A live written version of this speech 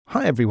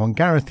Hi everyone,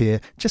 Gareth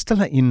here. Just to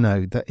let you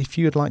know that if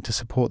you would like to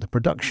support the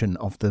production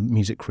of the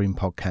Music Room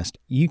podcast,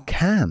 you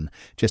can.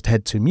 Just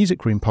head to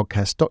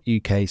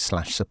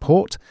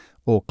musicroompodcast.uk/support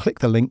or click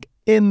the link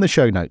in the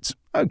show notes.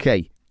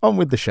 Okay, on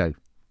with the show.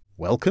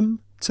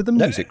 Welcome to the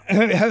music.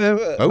 No,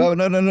 Oh,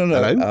 no.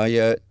 hello?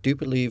 I do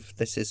believe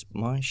this is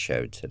my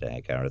show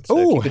today, Gareth. So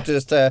if you could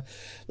just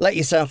let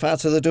yourself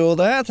out of the door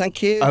there,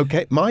 thank you.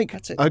 Okay, Mike.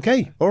 That's it.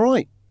 Okay, all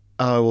right.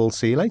 I will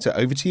see you later.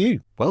 Over to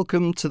you.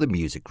 Welcome to the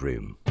Music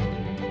Room.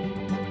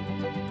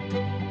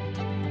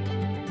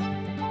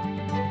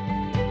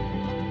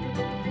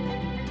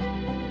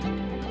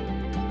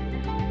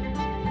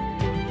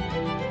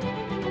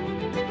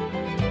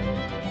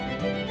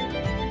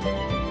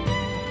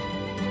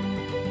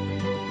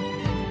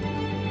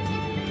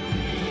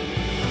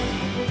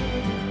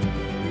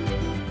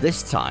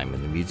 This time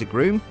in the Music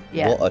Room,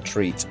 what a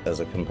treat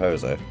as a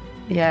composer.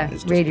 Yeah,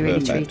 It's just really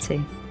perfect.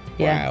 treaty.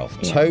 Yeah. Wow.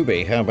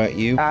 Toby, how about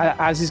you?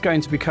 As is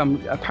going to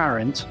become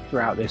apparent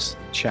throughout this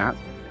chat,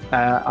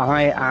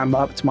 I am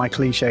up to my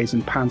cliches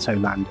in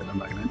pantoland at the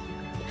moment.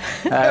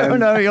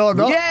 No, you're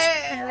not.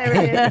 Yeah, there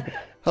it is.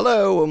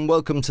 Hello and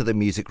welcome to the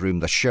Music Room,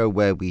 the show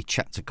where we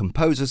chat to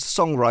composers,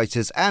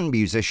 songwriters and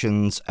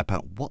musicians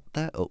about what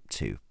they're up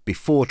to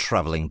before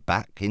travelling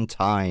back in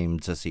time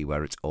to see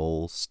where it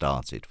all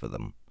started for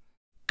them.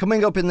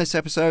 Coming up in this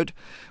episode,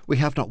 we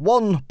have not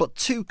one but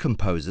two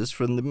composers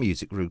from the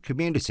Music Room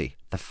community,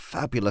 the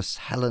fabulous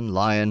Helen,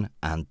 Lyon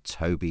and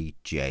Toby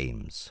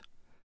James.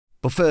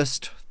 But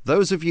first,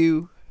 those of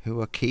you who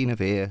are keen of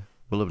ear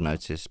will have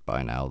noticed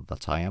by now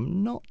that I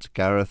am not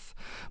Gareth.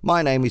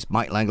 My name is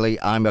Mike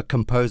Langley. I'm a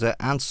composer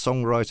and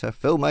songwriter,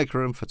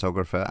 filmmaker and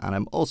photographer, and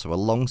I'm also a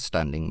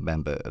long-standing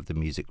member of the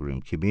Music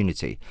Room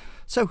community.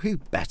 So who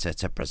better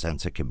to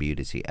present a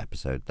community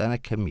episode than a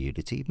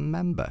community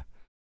member?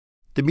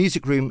 The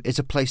Music Room is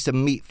a place to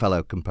meet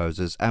fellow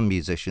composers and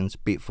musicians,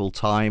 be it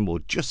full-time or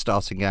just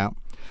starting out,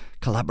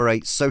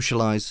 collaborate,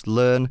 socialise,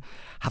 learn,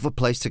 have a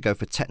place to go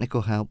for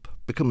technical help,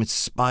 become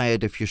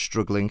inspired if you're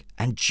struggling,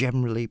 and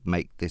generally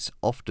make this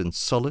often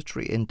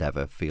solitary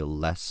endeavour feel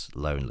less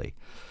lonely.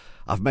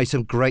 I've made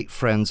some great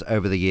friends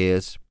over the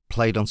years,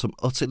 played on some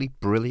utterly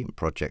brilliant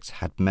projects,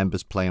 had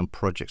members play on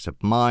projects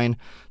of mine,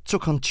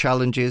 took on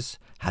challenges,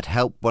 had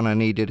help when I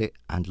needed it,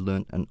 and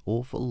learnt an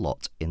awful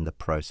lot in the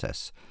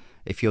process.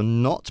 If you're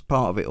not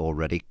part of it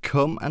already,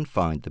 come and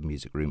find the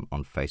Music Room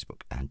on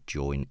Facebook and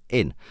join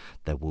in.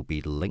 There will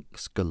be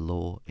links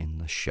galore in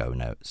the show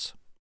notes.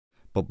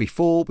 But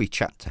before we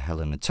chat to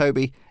Helen and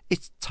Toby,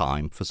 it's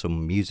time for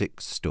some music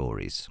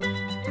stories.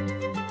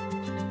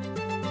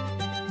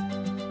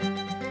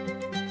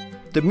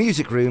 The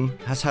Music Room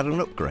has had an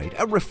upgrade,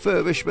 a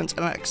refurbishment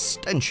and an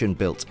extension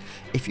built.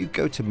 If you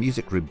go to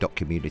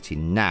musicroom.community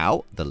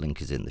now, the link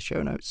is in the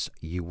show notes,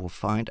 you will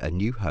find a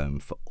new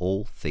home for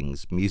all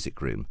things Music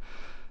Room.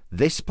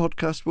 This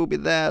podcast will be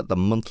there, the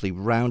monthly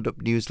roundup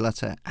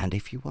newsletter, and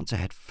if you want to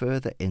head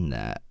further in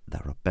there,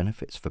 there are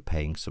benefits for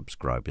paying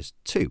subscribers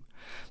too.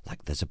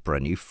 Like there's a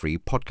brand new free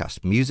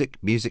podcast, Music,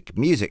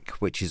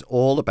 which is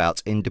all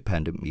about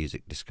independent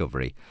music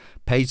discovery.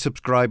 Paid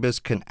subscribers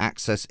can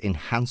access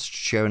enhanced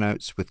show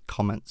notes with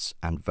comments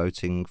and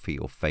voting for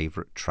your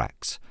favourite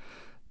tracks.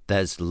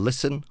 There's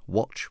Listen,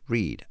 Watch,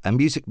 Read, a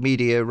music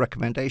media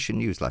recommendation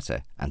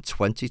newsletter, and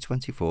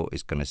 2024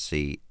 is going to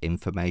see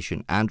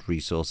information and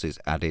resources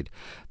added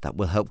that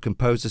will help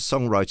composers,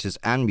 songwriters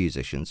and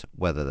musicians,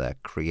 whether they're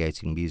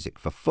creating music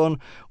for fun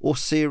or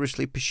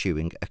seriously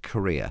pursuing a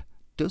career.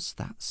 Does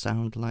that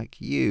sound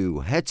like you?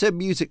 Head to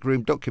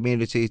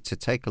musicroom.community to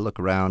take a look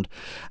around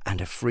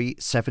and a free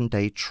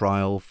 7-day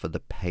trial for the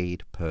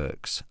paid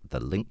perks.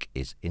 The link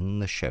is in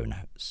the show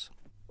notes.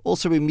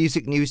 Also in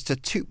music news, to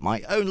toot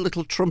my own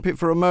little trumpet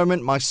for a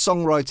moment, my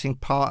songwriting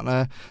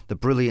partner, the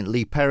brilliant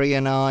Lee Perry,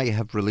 and I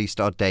have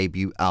released our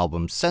debut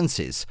album,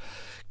 Senses,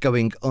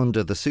 going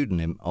under the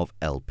pseudonym of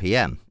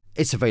LPM.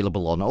 It's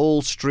available on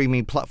all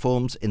streaming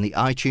platforms in the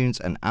iTunes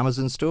and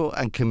Amazon store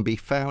and can be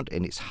found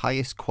in its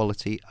highest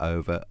quality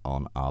over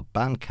on our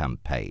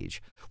Bandcamp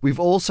page. We've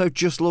also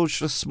just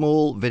launched a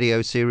small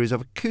video series of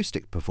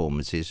acoustic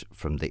performances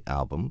from the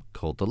album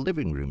called The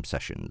Living Room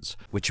Sessions,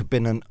 which have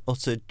been an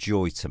utter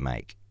joy to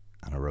make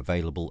and are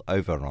available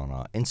over on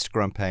our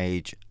Instagram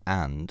page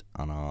and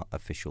on our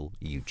official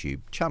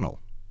YouTube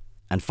channel.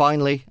 And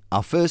finally,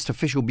 our first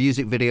official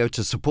music video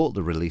to support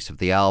the release of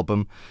the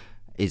album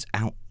is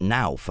out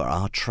now for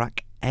our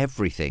track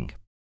Everything.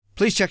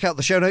 Please check out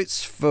the show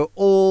notes for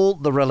all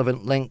the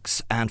relevant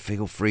links and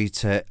feel free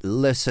to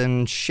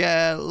listen,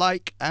 share,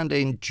 like and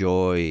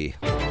enjoy.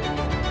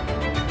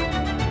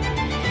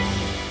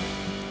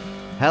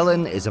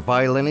 Helen is a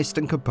violinist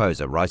and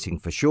composer writing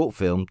for short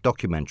film,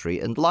 documentary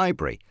and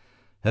library.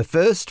 Her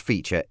first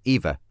feature,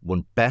 Eva,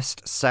 won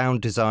Best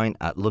Sound Design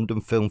at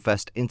London Film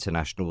Fest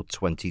International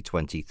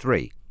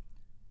 2023.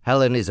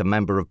 Helen is a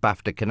member of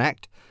BAFTA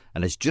Connect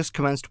and has just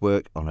commenced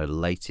work on her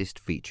latest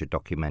feature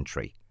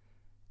documentary.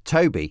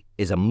 Toby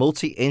is a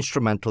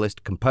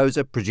multi-instrumentalist,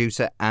 composer,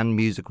 producer and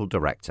musical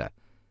director.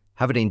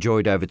 Having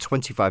enjoyed over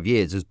 25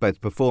 years as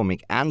both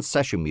performing and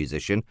session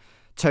musician,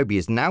 Toby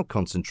is now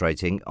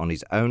concentrating on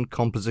his own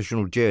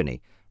compositional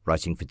journey,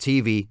 writing for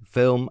TV,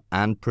 film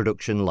and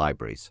production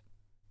libraries.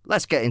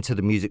 Let's get into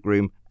the music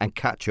room and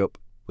catch up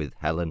with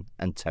Helen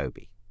and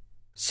Toby.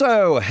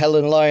 So,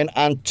 Helen, Lyon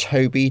and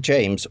Toby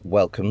James,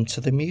 welcome to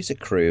the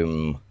music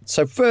room.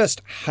 So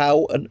first, how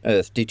on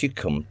earth did you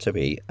come to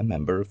be a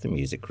member of the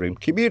music room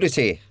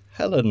community?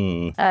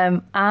 Helen.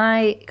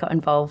 I got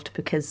involved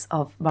because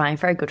of my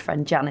very good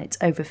friend Janet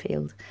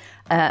Overfield,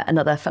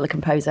 another fellow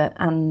composer,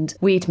 and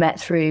we'd met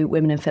through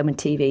Women in Film and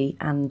TV,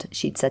 and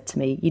she'd said to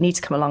me, you need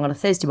to come along on a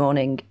Thursday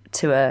morning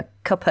to a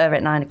cuppa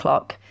at 9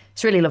 o'clock.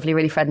 It's really lovely,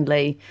 really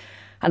friendly.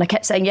 And I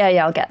kept saying, yeah,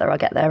 I'll get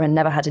there, and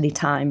never had any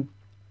time.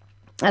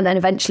 And then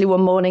eventually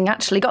one morning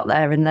actually got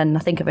there, and then I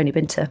think I've only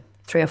been to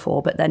 3 or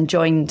 4, but then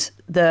joined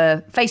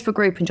the Facebook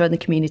group and joined the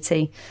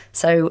community.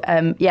 So,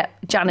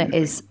 Janet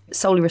is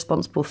solely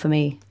responsible for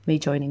me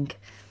joining.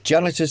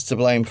 Janet is to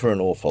blame for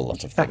an awful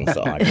lot of things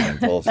that I've been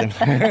involved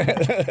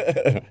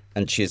in.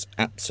 And she's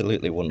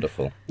absolutely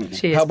wonderful.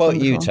 She is. How about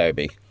wonderful. you,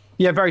 Toby?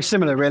 Yeah, very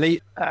similar,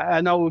 really.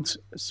 An old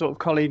sort of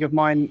colleague of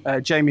mine,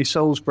 Jamie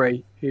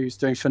Salisbury, who's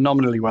doing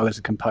phenomenally well as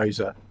a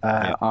composer.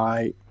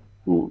 I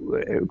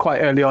quite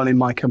early on in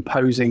my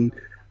composing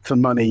for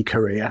money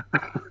career,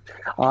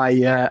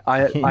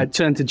 I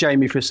turned to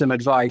Jamie for some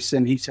advice,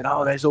 and he said,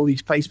 "Oh, there's all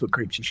these Facebook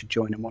groups you should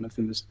join, and one of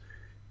them's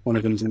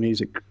the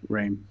music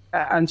room."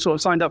 And sort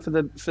of signed up for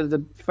the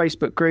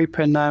Facebook group,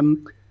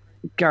 and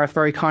Gareth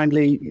very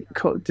kindly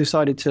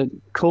decided to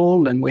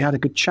call, and we had a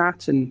good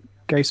chat and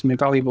gave some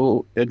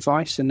invaluable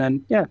advice, and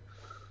then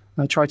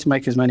I try to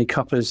make as many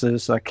cuppas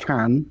as I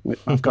can.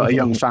 I've got a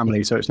young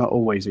family, so it's not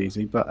always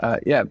easy.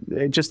 But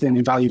just an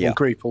invaluable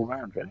group all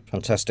round, really.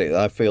 Fantastic.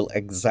 I feel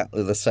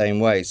exactly the same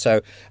way. So,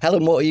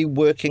 Helen, what are you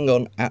working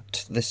on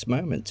at this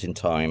moment in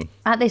time?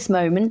 At this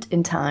moment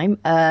in time,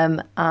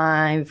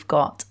 I've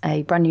got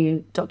a brand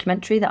new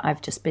documentary that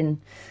I've just been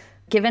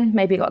given.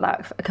 Maybe got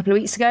that a couple of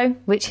weeks ago,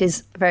 which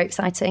is very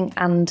exciting.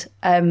 And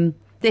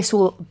this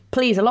will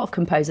please a lot of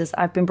composers.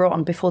 I've been brought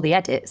on before the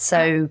edit,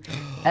 so...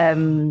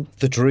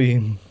 the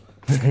dream.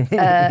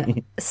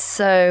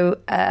 So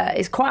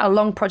it's quite a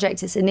long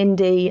project. It's an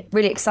indie,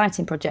 really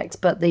exciting project,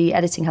 but the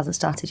editing hasn't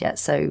started yet.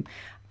 So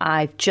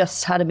I've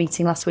just had a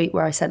meeting last week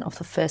where I sent off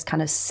the first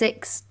kind of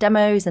 6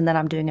 demos, and then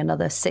I'm doing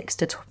another 6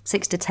 to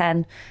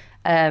 10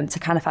 to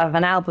kind of have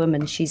an album,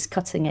 and she's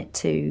cutting it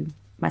to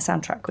my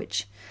soundtrack,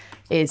 which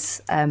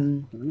is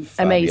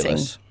amazing.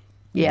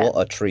 Yeah. What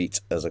a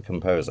treat as a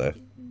composer.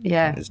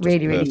 Yeah,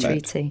 really, really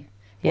treaty.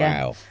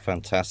 Yeah. Wow,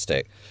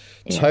 fantastic.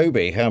 Yeah.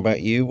 Toby, how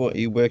about you? What are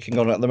you working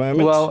on at the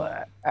moment?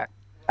 Well,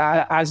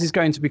 as is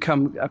going to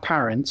become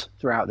apparent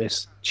throughout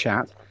this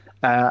chat,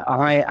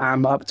 I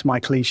am up to my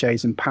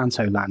cliches in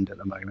pantoland at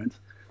the moment.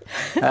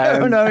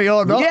 No,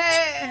 you're not.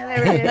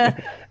 Yeah,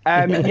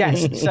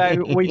 yes,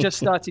 so we just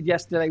started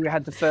yesterday. We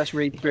had the first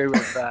read-through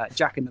of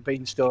Jack and the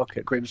Beanstalk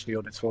at Grimsby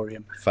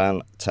Auditorium.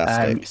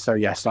 Fantastic. So,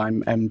 yes,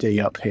 I'm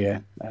MD up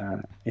here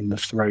in the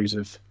throes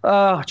of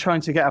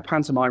trying to get a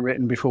pantomime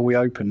written before we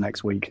open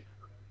next week.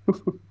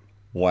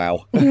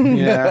 Wow.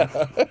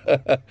 Yeah.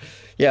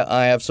 Yeah,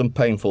 I have some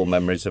painful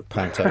memories of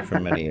panto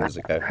from many years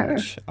ago,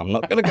 which I'm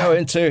not going to go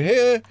into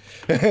here.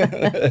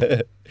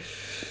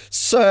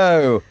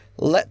 So,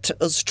 let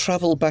us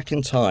travel back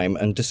in time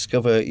and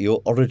discover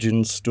your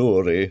origin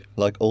story,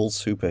 like all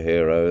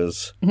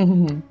superheroes.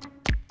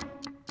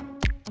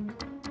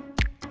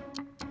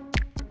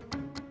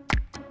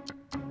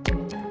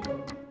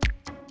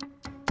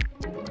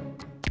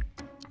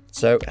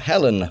 So,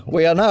 Helen,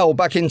 we are now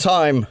back in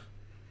time.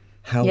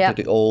 How did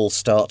it all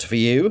start for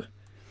you?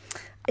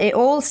 It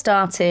all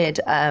started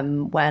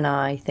when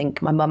I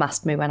think my mum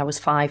asked me when I was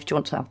 5, do you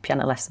want to have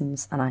piano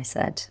lessons? And I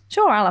said,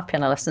 sure, I'll have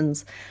piano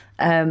lessons.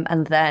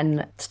 And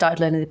then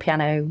started learning the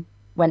piano,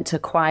 went to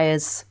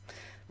choirs,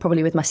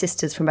 probably with my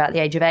sisters from about the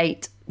age of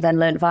 8, then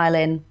learned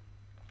violin,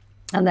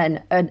 and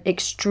then an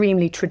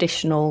extremely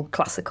traditional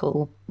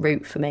classical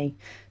route for me.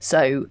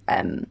 So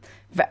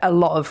a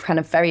lot of kind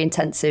of very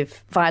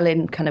intensive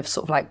violin, kind of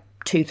sort of like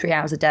 2-3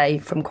 hours a day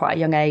from quite a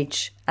young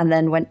age, and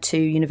then went to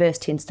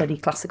university and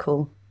studied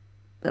classical.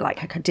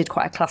 Like I did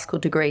quite a classical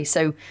degree.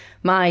 So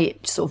my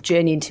sort of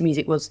journey into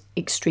music was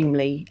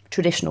extremely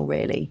traditional,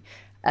 really,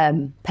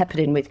 peppered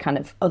in with kind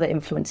of other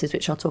influences,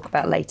 which I'll talk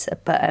about later.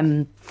 But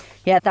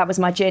that was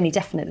my journey,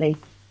 definitely.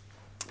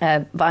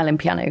 Violin,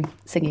 piano,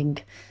 singing.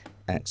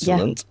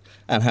 Excellent.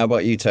 Yeah. And how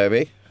about you,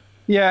 Toby?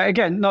 Yeah,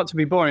 again, not to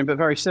be boring, but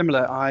very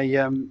similar. I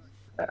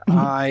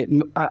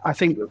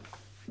think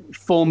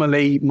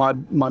formerly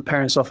my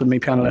parents offered me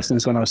piano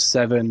lessons when I was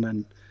 7,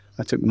 and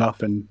I took them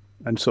up and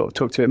sort of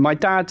took to it. My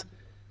dad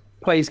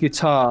plays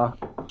guitar,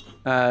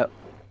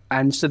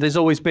 and so there's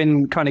always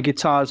been kind of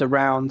guitars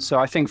around. So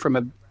I think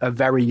from a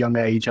very young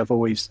age, I've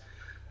always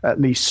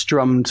at least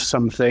strummed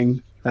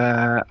something.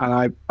 And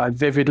I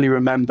vividly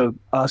remember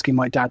asking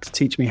my dad to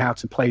teach me how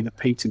to play the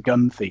Peter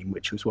Gunn theme,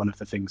 which was one of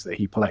the things that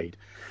he played.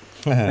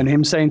 And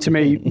him saying to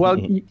me, well,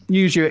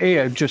 use your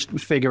ear, just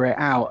figure it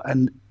out.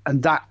 And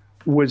that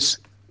was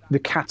the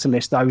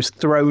catalyst. I was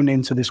thrown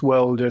into this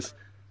world of,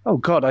 oh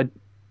God,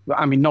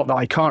 I mean, not that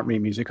I can't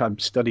read music. I've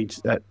studied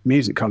at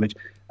music college,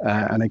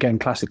 and again,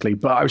 classically.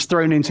 But I was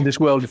thrown into this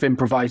world of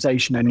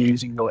improvisation and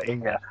using your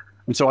ear.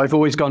 And so I've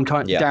always gone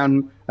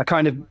down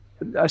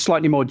a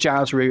slightly more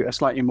jazz route, a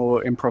slightly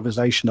more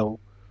improvisational,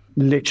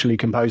 literally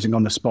composing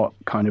on the spot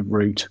kind of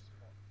route.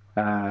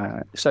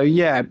 So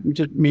yeah,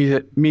 just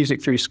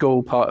music through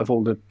school, part of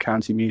all the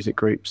county music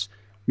groups,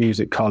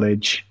 music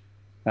college.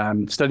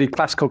 Studied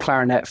classical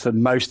clarinet for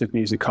most of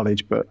music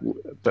college, but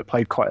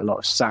played quite a lot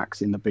of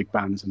sax in the big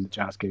bands and the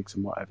jazz gigs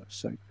and whatever.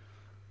 So,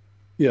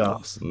 yeah.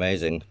 That's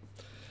amazing.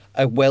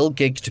 A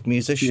well-gigged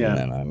musician,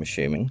 then, I'm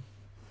assuming.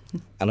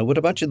 And I would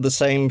imagine the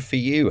same for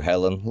you,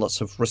 Helen. Lots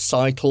of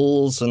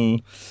recitals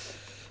and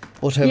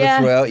whatever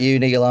throughout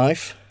uni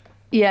life.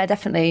 Yeah,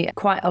 definitely.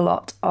 Quite a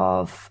lot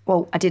of,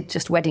 well, I did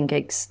just wedding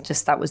gigs.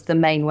 Just that was the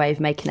main way of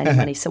making any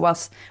money. So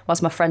whilst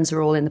my friends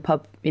were all in the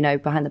pub,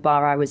 behind the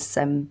bar, I was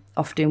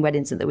off doing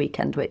weddings at the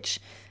weekend, which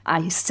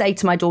I say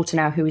to my daughter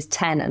now, who is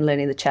 10 and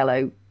learning the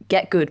cello,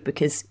 get good,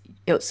 because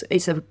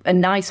it's a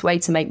nice way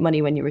to make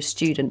money when you're a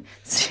student.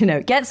 So,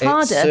 it gets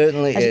harder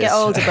as you get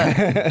older,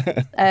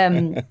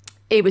 but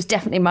it was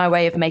definitely my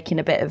way of making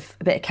a bit of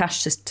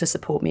cash to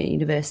support me at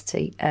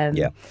university.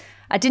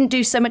 I didn't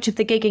do so much of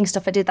the gigging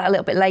stuff. I did that a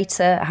little bit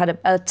later. I had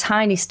a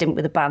tiny stint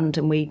with a band,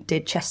 and we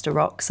did Chester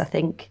Rocks, I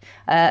think.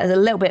 A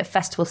little bit of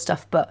festival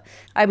stuff, but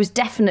I was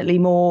definitely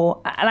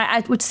more, and I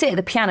would sit at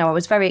the piano. I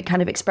was very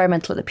kind of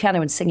experimental at the piano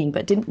and singing,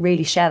 but didn't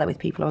really share that with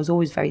people. I was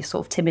always very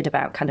sort of timid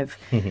about kind of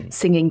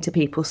singing to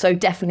people. So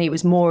definitely it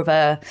was more of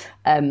a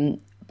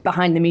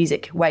behind the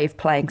music way of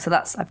playing. So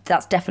that's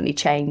definitely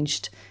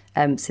changed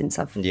since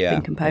I've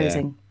been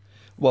composing.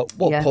 Yeah.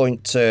 What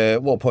point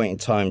in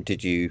time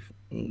did you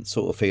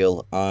sort of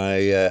feel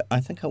I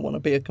think I want to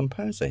be a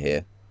composer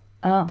here?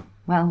 Oh,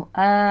 well,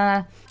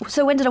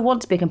 so when did I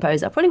want to be a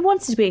composer? I probably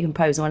wanted to be a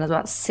composer when I was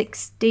about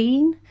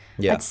 16,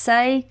 I'd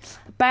say.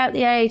 About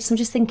the age, so I'm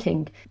just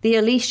thinking, the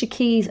Alicia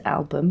Keys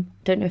album,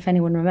 don't know if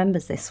anyone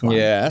remembers this one.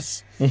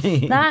 Yes.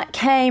 That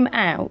came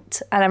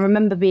out, and I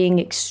remember being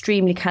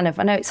extremely kind of,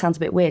 I know it sounds a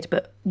bit weird,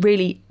 but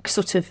really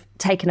sort of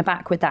taken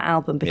aback with that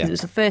album, because it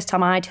was the first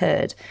time I'd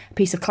heard a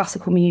piece of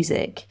classical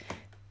music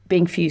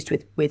being fused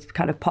with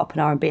kind of pop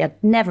and R&B.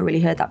 I'd never really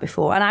heard that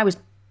before. And I was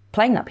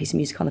playing that piece of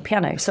music on the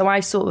piano. So I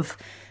sort of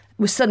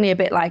was suddenly a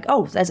bit like,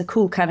 oh, there's a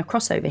cool kind of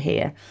crossover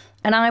here.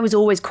 And I was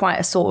always quite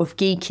a sort of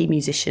geeky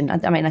musician.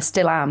 I mean, I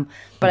still am,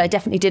 but I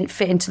definitely didn't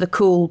fit into the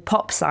cool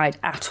pop side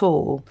at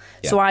all.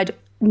 Yeah. So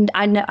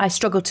I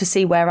struggled to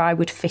see where I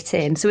would fit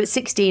in. So at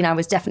 16, I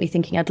was definitely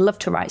thinking I'd love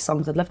to write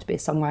songs. I'd love to be a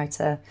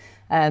songwriter.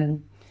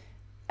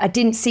 I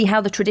didn't see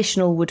how the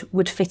traditional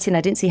would fit in.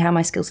 I didn't see how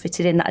my skills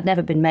fitted in. That had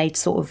never been made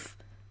sort of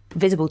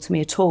visible to me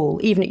at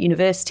all. Even at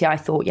university, I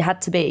thought you had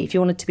to be, if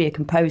you wanted to be a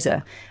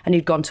composer and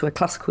you'd gone to a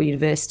classical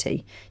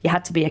university, you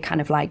had to be a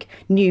kind of like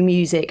new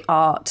music,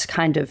 art,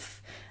 kind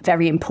of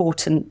very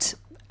important,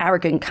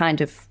 arrogant kind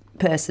of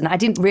person. I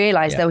didn't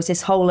realise there was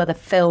this whole other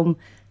film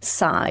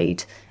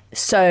side.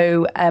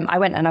 So I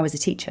went and I was a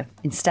teacher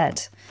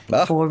instead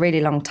for a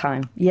really long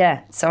time.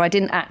 Yeah, so I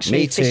didn't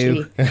actually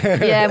officially...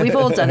 Yeah, we've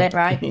all done it,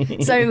 right?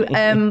 So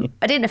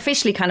I didn't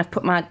officially kind of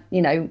put my,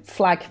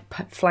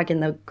 flag in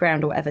the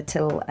ground or whatever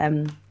till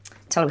I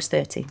was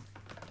 30.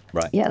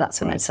 Right. Yeah, that's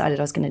when I decided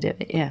I was going to do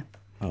it, yeah.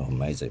 Oh,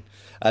 amazing.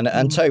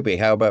 And Toby,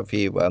 how about for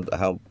you?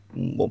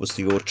 What was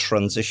your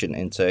transition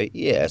into,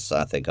 yes,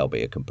 I think I'll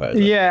be a composer?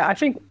 Yeah, I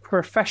think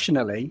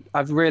professionally,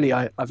 I've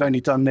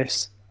only done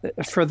this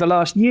for the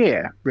last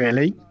year,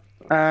 really.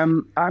 I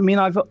mean,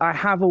 I've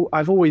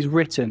always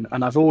written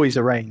and I've always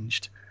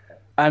arranged,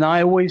 and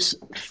I always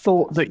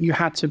thought that you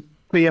had to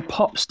be a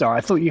pop star.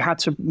 I thought you had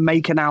to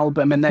make an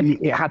album and then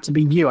it had to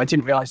be you. I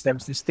didn't realize there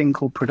was this thing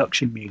called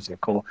production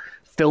music or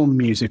film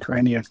music or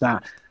any of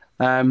that.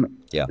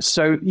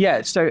 So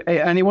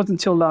and it wasn't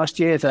until last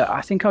year that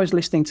I think I was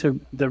listening to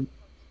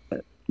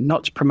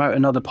not to promote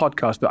another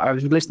podcast, but I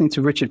was listening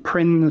to Richard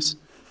Prin's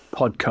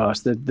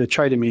podcast, the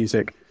Trader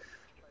Music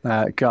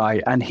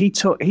guy, and he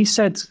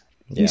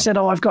said,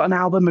 oh, I've got an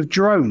album of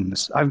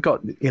drones. I've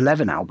got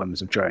 11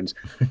 albums of drones.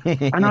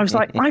 And I was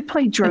like, I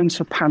play drones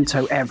for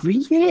Panto every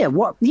year.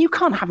 What? You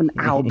can't have an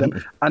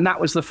album. And that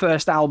was the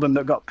first album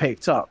that got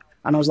picked up.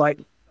 And I was like,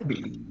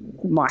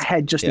 my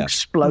head just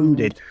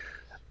exploded.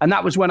 And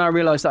that was when I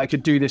realized that I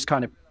could do this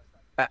kind of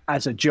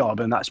as a job,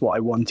 and that's what I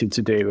wanted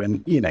to do.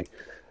 And,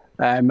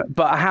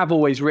 but I have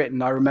always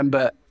written. I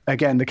remember,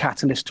 again, the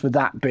catalyst for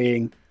that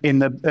being in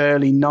the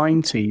early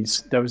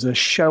 90s, there was a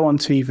show on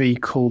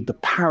TV called The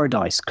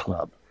Paradise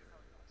Club.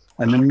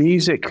 And the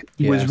music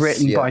was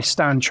written by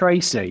Stan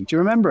Tracy. Do you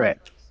remember it?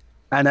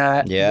 And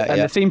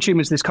the theme tune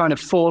was this kind of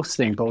fourth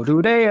thing. And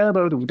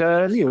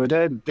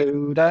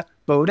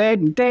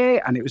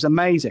it was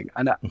amazing.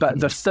 And but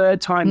the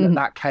third time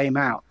that came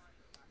out,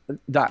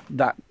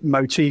 that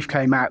motif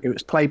came out, it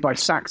was played by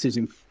saxes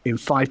in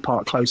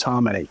 5-part close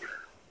harmony.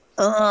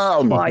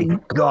 Oh my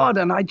God.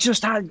 And I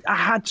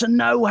had to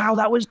know how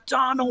that was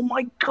done. Oh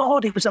my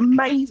God, it was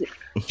amazing.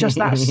 Just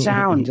that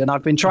sound. And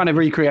I've been trying to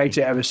recreate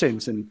it ever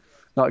since, and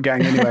not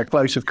going anywhere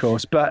close, of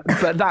course. But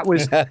that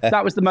was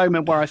the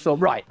moment where I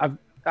thought, right,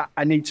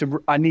 I need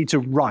to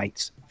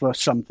write for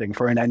something,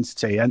 for an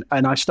entity, and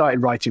I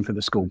started writing for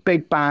the school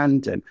big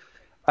band, and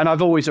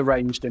I've always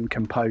arranged and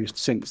composed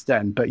since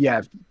then. But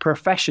yeah,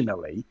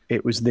 professionally,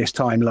 it was this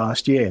time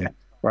last year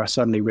where I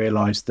suddenly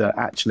realised that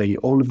actually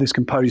all of this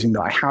composing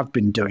that I have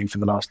been doing for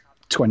the last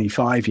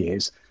 25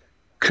 years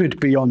could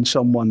be on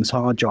someone's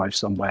hard drive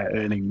somewhere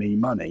earning me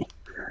money.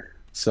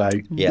 So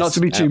not to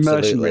be too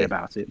mercenary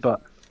about it,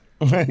 but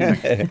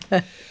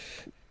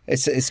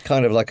it's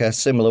kind of like a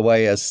similar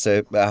way as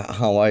to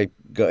how I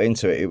got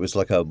into it. It was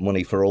like a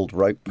money for old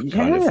rope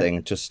kind of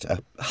thing, just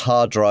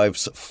hard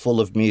drives full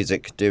of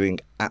music doing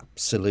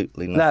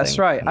absolutely nothing. That's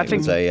right. And I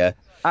think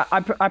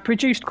I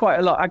produced quite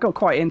a lot. I got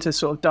quite into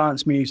sort of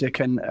dance music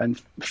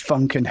and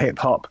funk and hip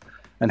hop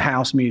and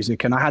house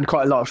music, and I had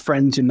quite a lot of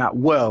friends in that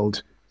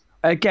world.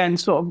 Again,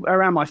 sort of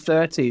around my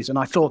 30s, and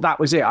I thought that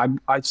was it.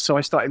 So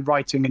I started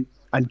writing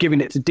and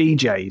giving it to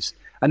DJs,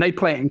 and they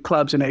play it in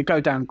clubs, and it'd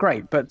go down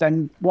great. But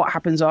then what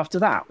happens after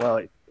that? Well,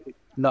 it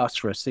lasts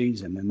for a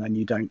season, and then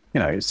you don't,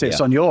 it sits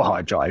on your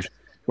hard drive,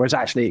 whereas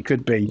actually it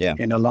could be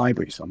in a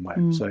library somewhere.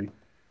 So,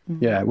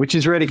 which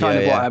is really kind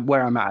of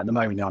where I'm at the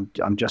moment.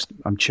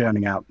 I'm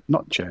churning out,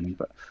 not churning,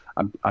 but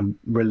I'm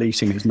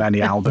releasing as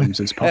many albums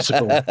as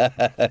possible.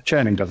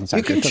 Churning doesn't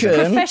sound good.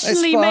 Churn.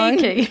 Professionally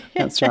making.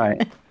 That's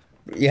right.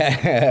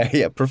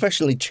 Yeah,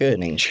 professionally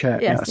churning.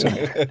 Yes.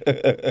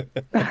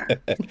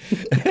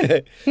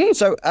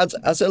 So,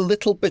 as a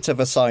little bit of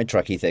a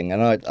sidetracky thing,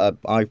 and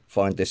I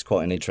find this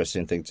quite an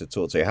interesting thing to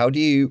talk to. How do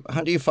you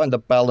find the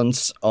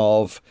balance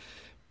of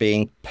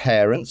being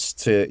parents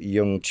to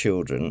young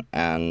children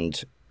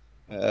and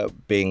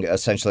being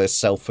essentially a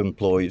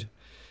self-employed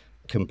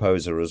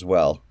composer as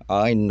well?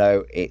 I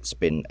know it's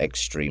been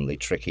extremely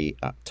tricky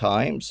at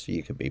times.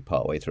 You could be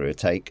partway through a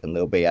take and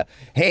there'll be a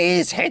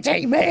 "he's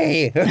hitting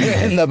me"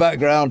 in the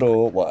background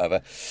or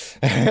whatever.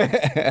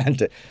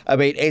 And I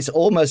mean, it's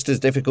almost as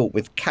difficult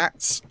with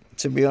cats,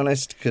 to be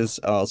honest, because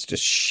ours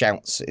just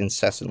shouts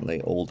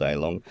incessantly all day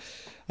long.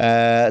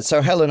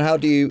 So Helen, how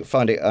do you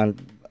find it? And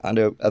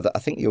I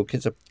think your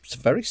kids are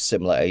very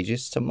similar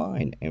ages to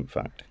mine, in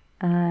fact.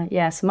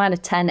 So mine are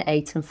 10,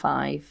 8 and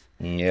 5.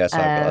 Yes,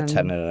 I've got a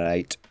 10 and an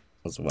 8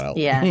 as well.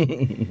 Yeah.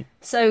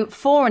 So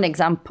for an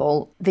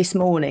example, this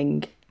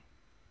morning,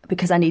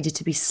 because I needed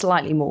to be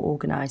slightly more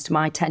organised,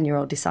 my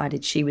 10-year-old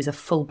decided she was a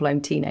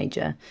full-blown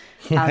teenager.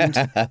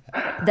 And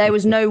there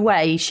was no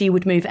way she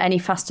would move any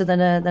faster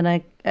than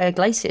a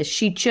glacier.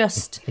 She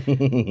just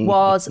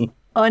was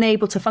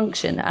unable to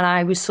function. And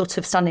I was sort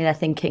of standing there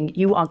thinking,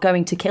 you are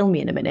going to kill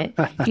me in a minute.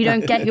 If you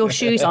don't get your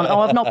shoes on,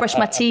 I've not brushed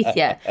my teeth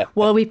yet.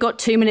 Well, we've got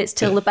 2 minutes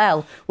till the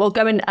bell. Well,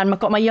 go in, and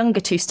I've got my younger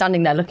two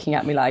standing there looking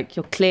at me like,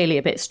 you're clearly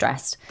a bit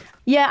stressed.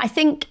 Yeah, I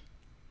think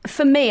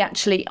for me,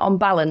 actually, on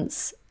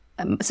balance,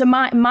 so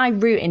my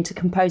route into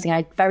composing,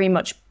 I very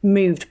much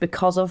moved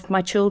because of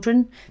my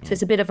children. So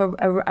it's a bit of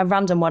a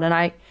random one. And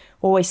I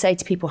always say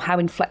to people how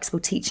inflexible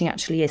teaching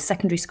actually is.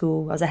 Secondary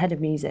school, I was a head of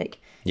music.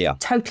 Yeah.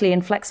 Totally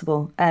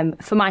inflexible.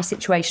 For my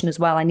situation as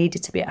well, I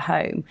needed to be at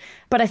home.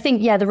 But I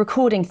think, the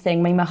recording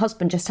thing, I mean, my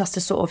husband just has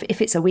to sort of,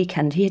 if it's a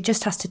weekend, he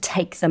just has to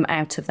take them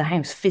out of the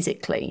house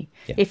physically.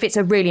 Yeah. If it's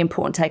a really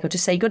important take, I'll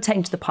just say, you've got to take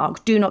them to the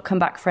park. Do not come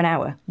back for an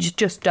hour.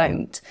 Just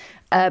don't.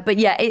 But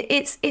yeah,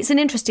 it's an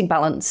interesting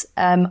balance.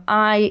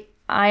 I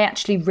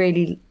actually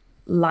really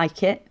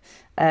like it.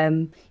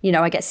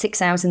 I get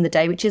 6 hours in the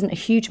day, which isn't a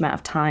huge amount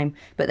of time,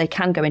 but they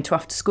can go into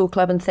after school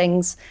club and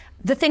things.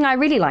 The thing I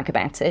really like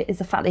about it is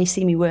the fact they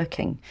see me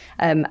working.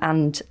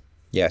 And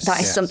that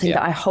is something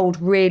that I hold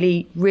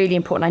really, really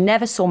important. I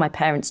never saw my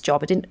parents'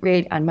 job. I didn't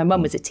really, and my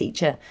mum was a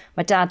teacher.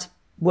 My dad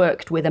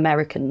worked with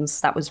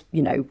Americans. That was,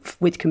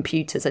 with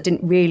computers. I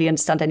didn't really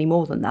understand any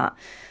more than that.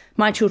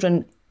 My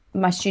children,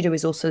 my studio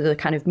is also the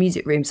kind of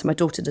music room. So my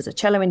daughter does a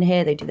cello in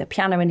here. They do their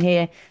piano in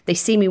here. They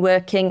see me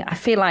working. I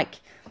feel like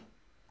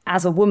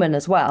as a woman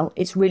as well,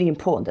 it's really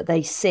important that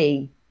they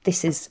see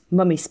this is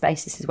mummy's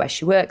space. This is where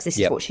she works. This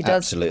is what she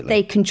does. Absolutely.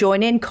 They can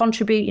join in,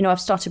 contribute. I've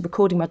started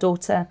recording my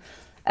daughter.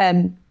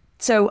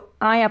 So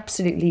I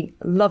absolutely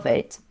love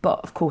it. But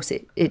of course,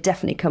 it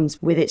definitely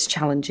comes with its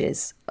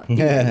challenges.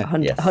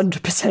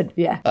 100%.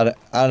 Yeah.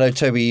 I know,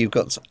 Toby, you've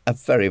got a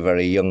very,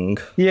 very young.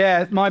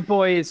 Yeah, my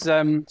boy is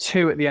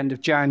 2 at the end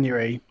of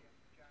January.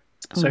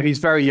 So he's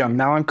very young.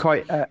 Now I'm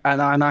quite,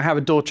 and I have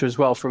a daughter as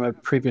well from a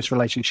previous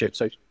relationship.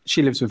 So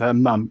she lives with her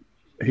mum,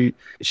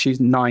 she's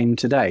 9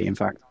 today, in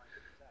fact.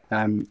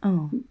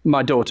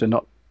 My daughter,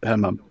 not her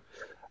mum.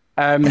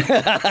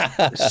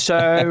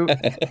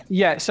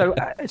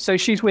 So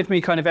she's with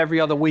me kind of every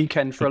other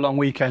weekend for a long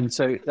weekend.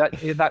 So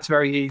that's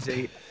very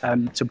easy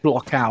to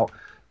block out.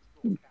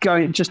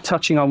 Just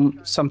touching on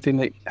something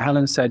that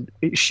Helen said,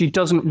 she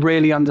doesn't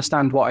really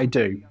understand what I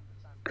do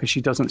because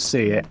she doesn't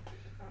see it.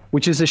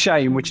 Which is a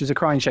shame, which is a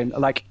crying shame.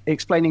 Like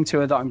explaining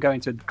to her that I'm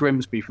going to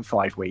Grimsby for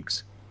 5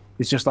 weeks.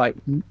 It's just like,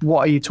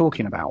 what are you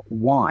talking about?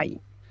 Why?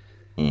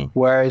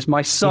 Whereas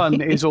my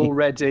son is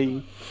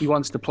already, he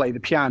wants to play the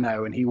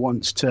piano and he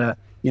wants to,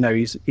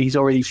 he's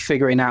already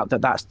figuring out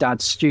that that's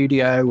dad's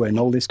studio and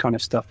all this kind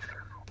of stuff.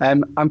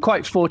 I'm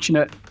quite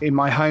fortunate in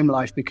my home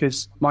life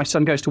because my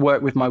son goes to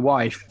work with my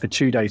wife for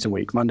 2 days a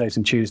week. Mondays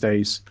and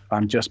Tuesdays,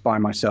 I'm just by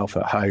myself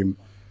at home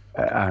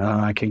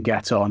and I can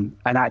get on.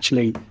 And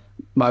actually,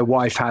 my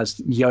wife has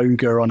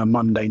yoga on a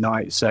Monday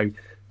night. So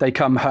they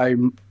come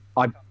home,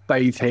 I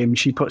bathe him,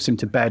 she puts him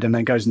to bed and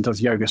then goes and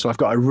does yoga. So I've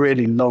got a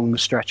really long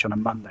stretch on a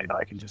Monday that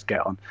I can just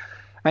get on.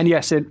 And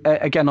yes,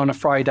 again, on a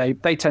Friday,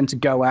 they tend to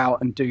go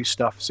out and do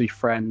stuff, see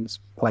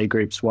friends, play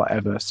groups,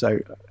 whatever. So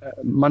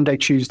Monday,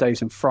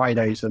 Tuesdays and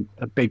Fridays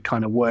are big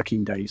kind of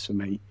working days for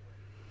me.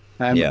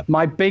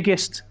 My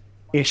biggest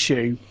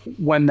issue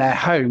when they're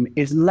home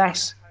is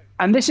less,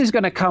 and this is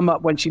going to come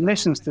up when she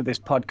listens to this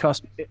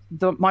podcast,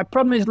 my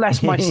problem is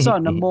less my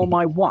son and more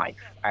my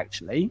wife,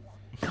 actually,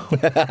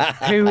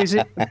 who is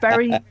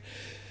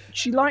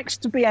she likes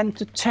to be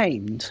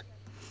entertained.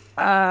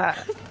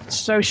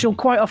 So she'll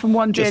quite often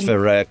wonder. Just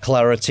for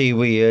clarity,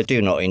 we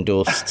do not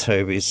endorse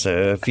Toby's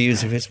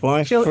views of his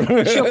wife. She'll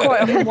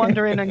quite often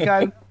wander in and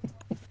go,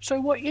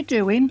 "So what you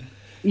doing?"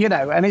 You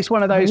know, and it's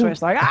one of those where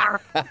it's like,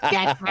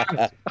 get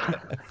out.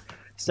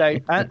 So,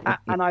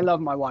 and I love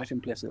my wife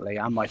implicitly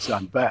and my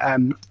son, but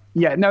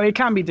it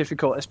can be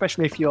difficult,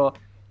 especially if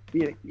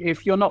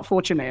you're not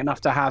fortunate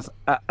enough to have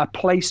a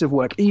place of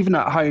work, even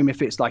at home,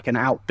 if it's like an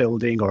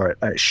outbuilding or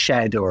a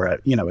shed or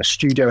a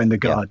studio in the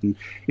garden.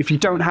 If you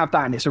don't have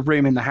that and it's a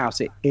room in the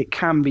house, it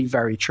can be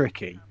very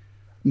tricky.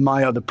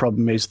 My other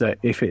problem is that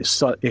if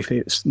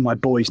it's my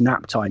boy's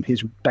nap time,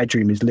 his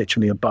bedroom is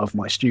literally above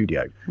my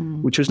studio,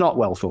 which is not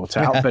well thought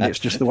out, but it's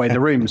just the way the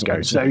rooms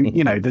go. So,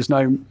 there's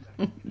no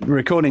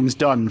recordings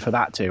done for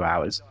that 2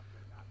 hours.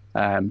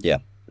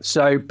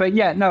 So, but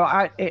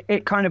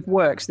it kind of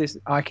works.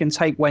 I can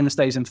take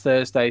Wednesdays and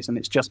Thursdays and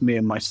it's just me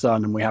and my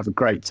son and we have a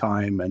great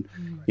time. And,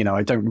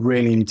 I don't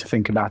really need to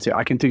think about it.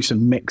 I can do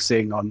some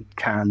mixing on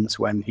cans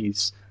when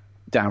he's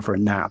down for a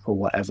nap or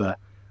whatever.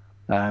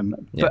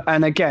 But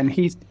again,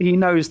 he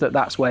knows that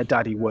that's where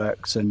Daddy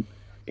works, and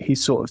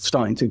he's sort of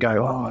starting to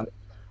go, oh,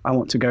 I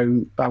want to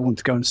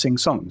go and sing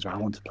songs, or I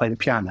want to play the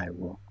piano,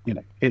 or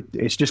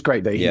it's just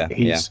great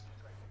that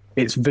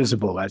it's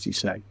visible, as you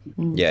say.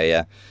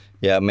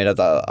 Yeah, I mean,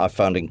 I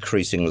found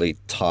increasingly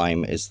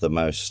time is the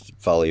most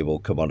valuable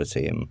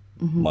commodity in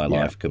my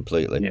life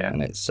completely. Yeah.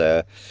 And it's,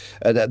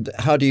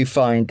 how do you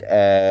find,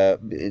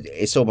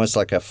 it's almost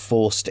like a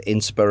forced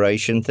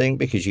inspiration thing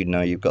because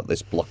you've got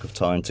this block of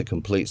time to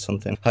complete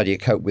something. How do you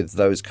cope with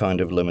those kind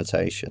of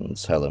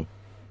limitations, Helen?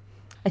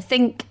 I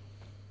think,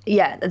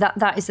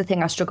 that is the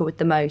thing I struggle with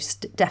the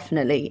most,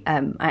 definitely.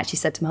 I actually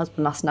said to my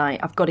husband last night,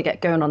 I've got to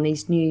get going on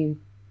these new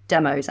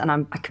demos, and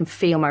I can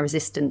feel my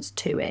resistance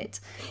to it,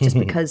 just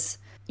because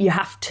you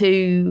have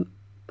to,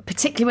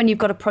 particularly when you've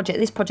got a project.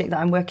 This project that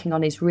I'm working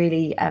on is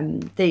really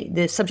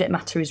the subject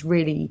matter is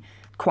really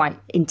quite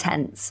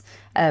intense,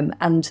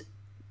 and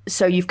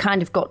so you've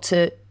kind of got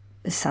to,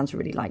 this sounds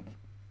really like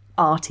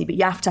arty, but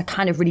you have to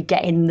kind of really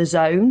get in the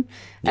zone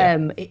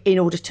in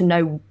order to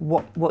know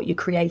what you're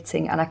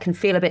creating. And I can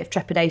feel a bit of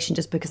trepidation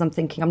just because I'm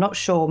thinking I'm not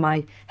sure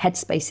my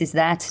headspace is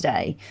there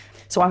today.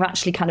 So I've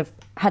actually kind of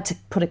had to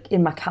put it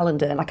in my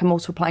calendar. Like, I'm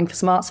also applying for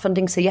some arts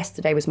funding. So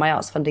yesterday was my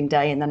arts funding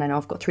day, and then I know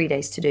I've got 3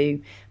 days to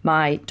do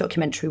my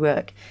documentary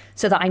work,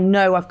 so that I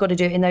know I've got to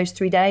do it in those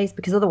 3 days,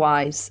 because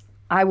otherwise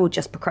I will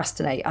just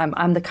procrastinate.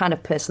 I'm the kind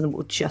of person that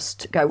will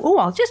just go, oh,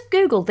 I'll just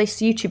Google this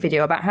YouTube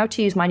video about how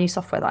to use my new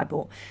software that I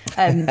bought,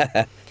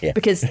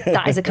 because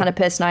that is the kind of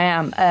person I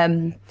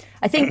am.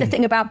 I think the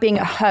thing about being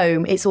at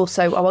home, it's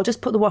also, I'll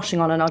just put the washing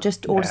on and I'll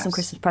just order some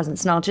Christmas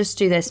presents and I'll just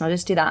do this and I'll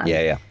just do that.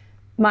 And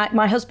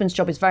my husband's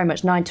job is very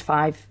much 9 to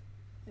 5,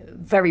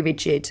 very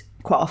rigid,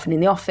 quite often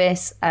in the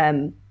office,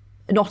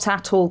 not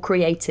at all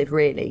creative,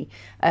 really.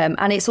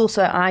 And it's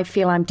also, I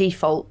feel I'm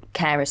default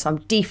carer, so I'm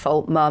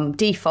default mum,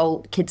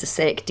 default kids are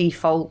sick,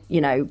 default,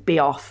 be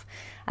off.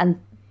 And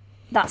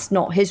that's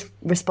not his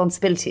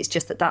responsibility. It's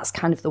just that that's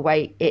kind of the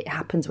way it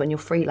happens when you're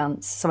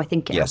freelance. So I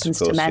think it happens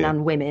to men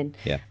and women.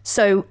 Yeah.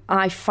 So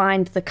I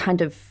find the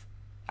kind of,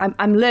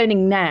 I'm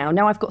learning now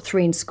I've got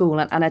 3 in school,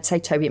 and I'd say,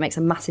 Toby, it makes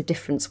a massive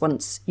difference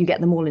once you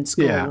get them all in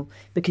school,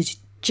 because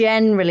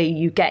generally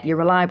you get your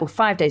reliable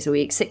 5 days a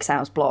week, 6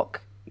 hours block.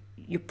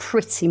 You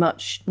pretty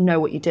much know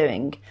what you're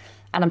doing.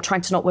 And I'm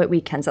trying to not work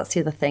weekends. That's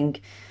the other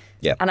thing.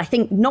 Yeah. And I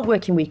think not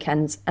working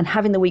weekends and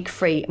having the week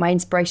free, my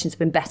inspirations have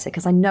been better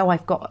because I know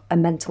I've got a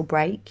mental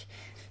break.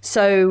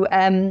 So,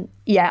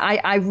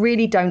 I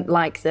really don't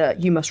like the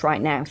you must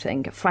write now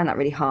thing. I find that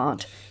really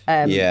hard.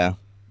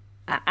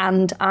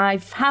 And I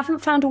haven't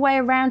found a way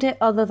around it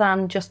other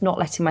than just not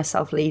letting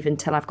myself leave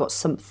until I've got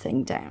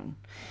something down.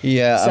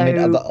 Yeah, so, I mean,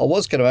 I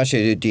was going to ask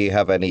you, do you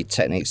have any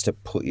techniques to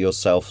put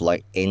yourself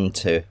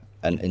into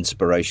an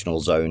inspirational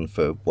zone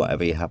for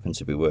whatever you happen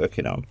to be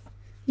working on?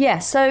 Yeah,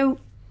 so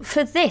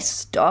for this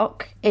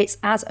stock, it's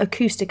as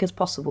acoustic as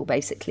possible,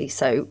 basically.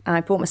 So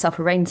I bought myself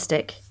a rain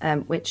stick,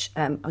 which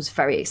I was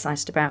very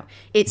excited about.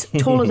 It's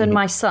taller than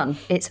my son.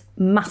 It's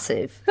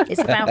massive. It's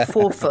about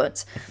 4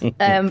 foot.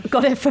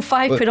 Got it for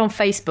 £5 on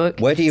Facebook.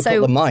 Where do you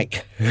put the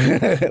mic?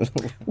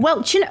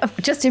 Well, do you know,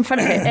 just in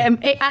front of it.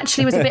 It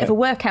actually was a bit of a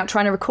workout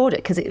trying to record it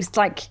because it was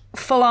like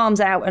full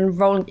arms out and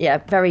rolling. Yeah,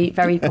 very,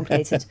 very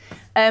complicated.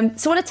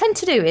 So what I tend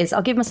to do is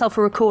I'll give myself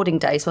a recording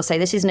day. So I'll say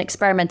this is an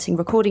experimenting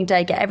recording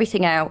day, get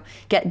everything out,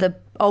 get the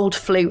old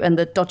flute and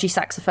the dodgy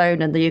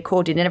saxophone and the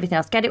accordion and everything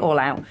else, get it all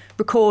out,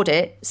 record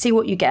it, see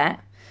what you get,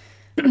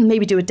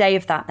 maybe do a day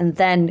of that, and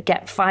then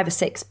get 5 or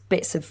 6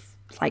 bits of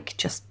like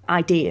just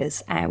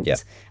ideas out,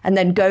 and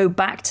then go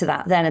back to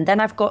that then. And then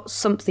I've got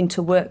something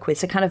to work with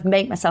to kind of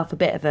make myself a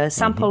bit of a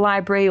sample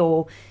library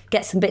or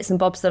get some bits and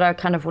bobs that I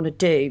kind of want to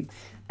do.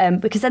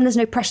 Because then there's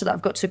no pressure that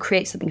I've got to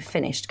create something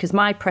finished, because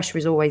my pressure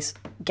is always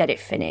get it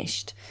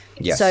finished.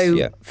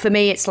 For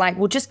me, it's like,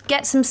 well, just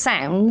get some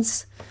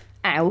sounds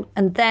out,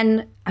 and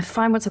then I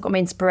find once I've got my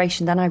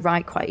inspiration, then I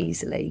write quite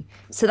easily.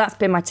 So that's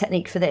been my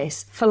technique for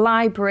this. For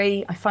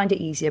library, I find it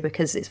easier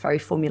because it's very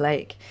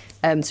formulaic.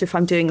 So if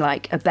I'm doing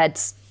like a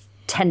bed's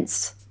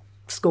tense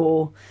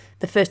score,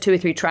 the first 2 or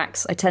 3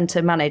 tracks I tend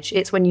to manage.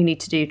 It's when you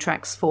need to do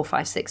tracks 4,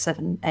 5, 6,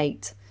 7,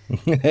 8.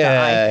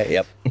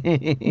 Yep.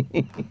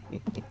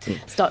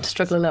 Start to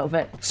struggle a little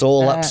bit. It's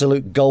all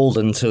absolute gold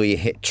until you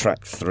hit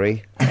track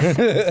 3.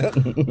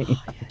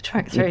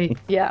 Track 3,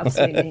 yeah,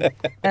 absolutely.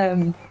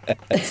 So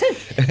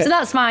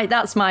that's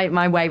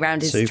my way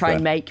round, is to try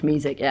and make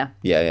music. Yeah.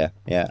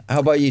 How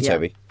about you,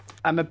 Toby?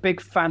 I'm a big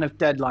fan of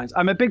deadlines.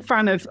 I'm a big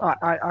fan of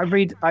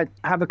I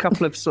have a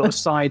couple of sort of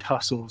side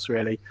hustles,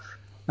 really.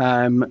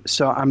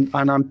 So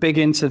I'm big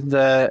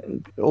into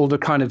all the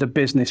kind of the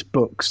business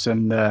books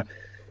and the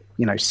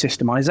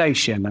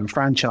systemization and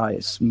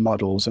franchise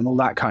models and all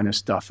that kind of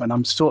stuff. And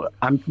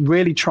I'm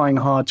really trying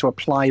hard to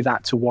apply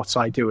that to what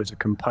I do as a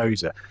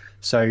composer.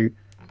 So,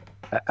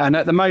 and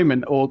at the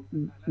moment, or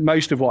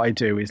most of what I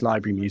do is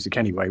library music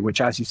anyway,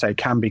 which, as you say,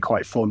 can be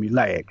quite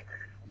formulaic,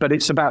 but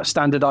it's about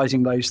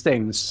standardizing those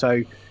things.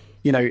 So,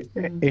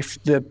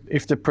 if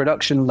the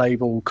production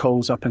label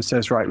calls up and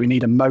says, right, we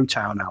need a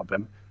Motown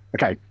album.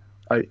 Okay.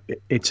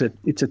 It's a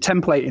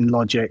template in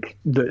Logic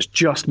that's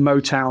just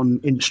Motown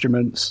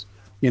instruments,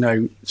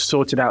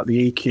 sorted out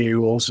the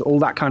EQ, all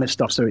that kind of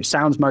stuff. So it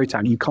sounds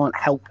Motown. You can't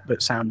help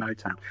but sound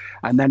Motown.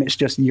 And then it's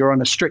just, you're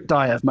on a strict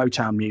diet of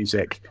Motown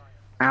music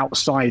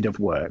outside of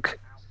work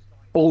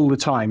all the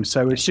time.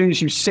 So as soon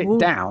as you sit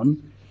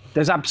down,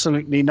 there's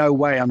absolutely no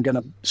way I'm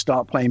going to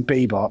start playing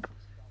bebop,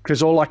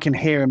 because all I can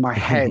hear in my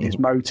head is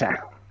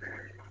Motown.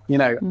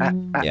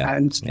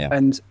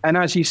 And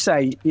as you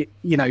say,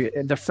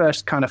 the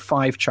first kind of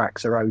 5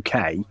 tracks are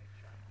okay.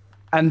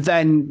 And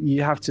then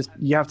you have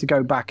to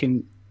go back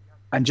and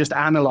just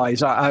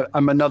analyze.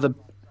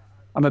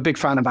 I'm a big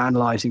fan of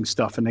analyzing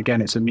stuff, and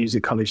again, it's a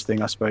music college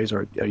thing, I suppose,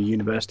 or a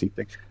university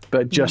thing.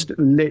 But just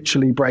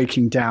literally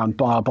breaking down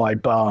bar by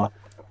bar.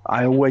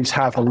 I always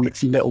have a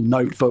little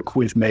notebook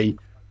with me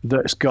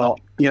that's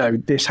got,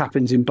 this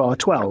happens in bar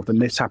 12,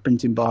 and this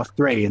happens in bar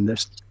 3, and the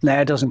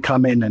snare doesn't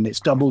come in, and it's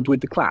doubled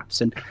with the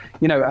claps, and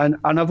and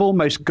I've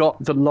almost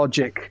got the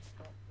Logic,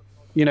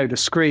 the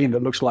screen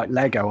that looks like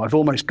Lego. I've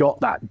almost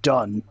got that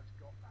done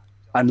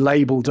and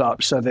labeled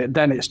up, so that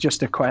then it's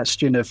just a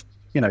question of,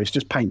 it's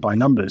just paint by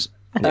numbers.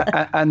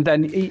 And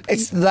then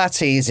it's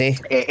that easy.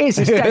 It is.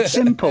 It's dead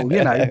simple,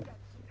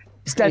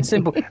 It's dead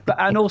simple.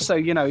 And also,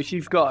 if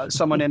you've got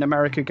someone in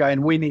America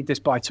going, we need this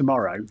by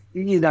tomorrow,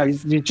 you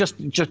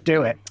just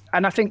do it.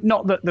 And I think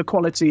not that the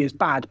quality is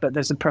bad, but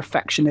there's a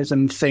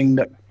perfectionism thing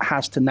that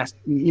has to,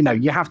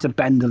 you have to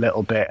bend a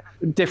little bit.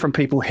 Different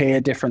people hear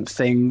different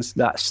things.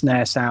 That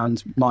snare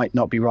sound might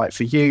not be right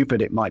for you,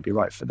 but it might be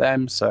right for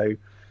them. So,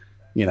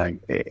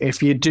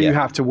 if you do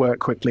have to work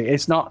quickly,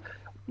 it's not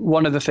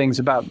one of the things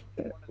about,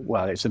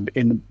 it's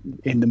in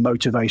the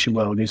motivation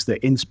world, is that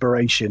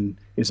inspiration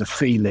is a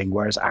feeling,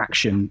 whereas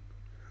action,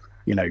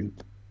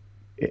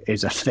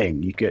 is a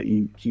thing.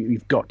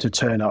 You've got to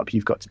turn up,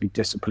 you've got to be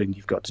disciplined,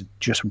 you've got to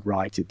just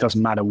write. It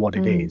doesn't matter what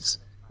it is.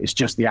 It's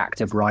just the act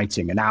of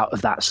writing, and out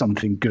of that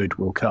something good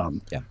will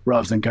come.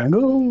 Rather than going,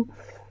 oh,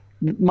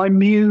 my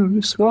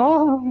muse,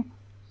 oh.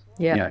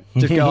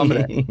 Just go on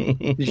with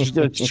it.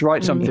 Just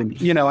write something.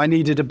 I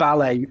needed a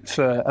ballet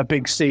for a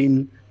big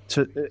scene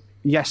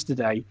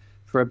yesterday,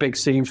 for a big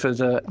scene for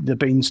the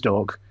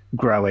beanstalk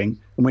growing,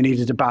 and we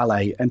needed a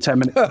ballet. And 10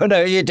 minutes. Oh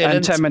no, you didn't.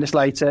 And 10 minutes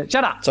later,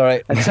 shut up.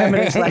 Sorry. And 10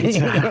 minutes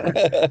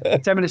later,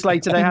 10 minutes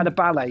later, they had a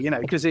ballet.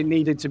 Because it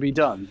needed to be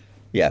done.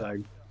 Yeah. So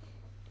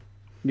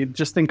you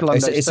just think along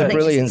those It's a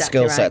brilliant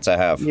skill set to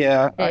have.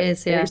 Yeah, it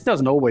is. Yeah, it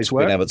doesn't always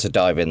work. Being able to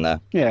dive in there.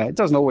 Yeah, it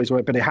doesn't always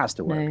work, but it has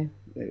to work.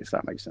 If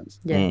that makes sense.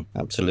 Yeah,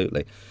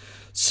 absolutely.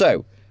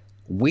 So,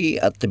 we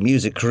at the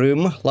Music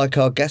Room like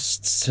our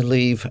guests to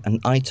leave an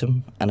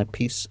item and a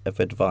piece of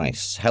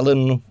advice.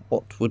 Helen,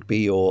 what would be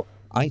your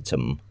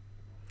item?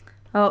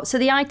 Oh, so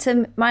the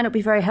item might not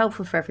be very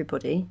helpful for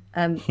everybody,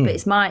 but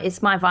it's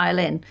my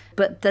violin.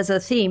 But there's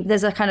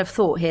a kind of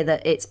thought here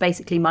that it's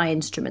basically my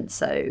instrument.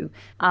 So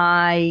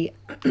I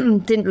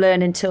didn't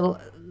learn until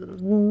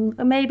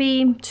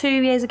maybe 2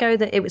 years ago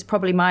that it was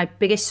probably my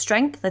biggest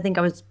strength. I think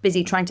I was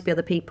busy trying to be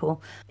other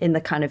people in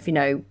the kind of,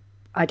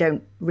 I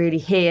don't really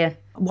hear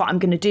what I'm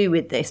going to do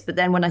with this. But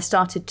then when I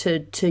started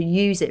to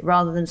use it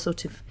rather than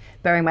sort of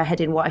burying my head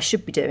in what I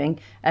should be doing,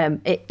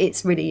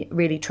 it's really,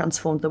 really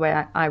transformed the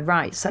way I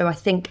write. So I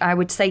think I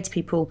would say to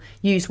people,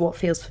 use what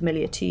feels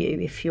familiar to you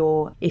if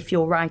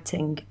you're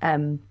writing.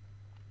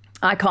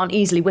 I can't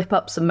easily whip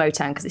up some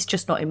Motown because it's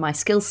just not in my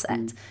skill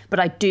set. But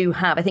I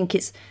think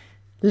it's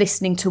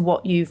listening to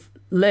what you've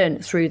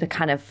learned through the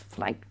kind of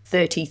like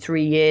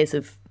 33 years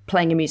of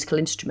playing a musical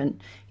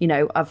instrument.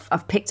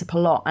 I've picked up a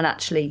lot, and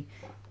actually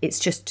it's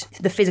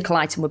just the physical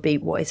item would be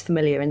what is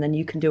familiar, and then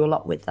you can do a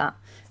lot with that.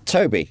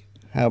 Toby,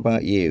 how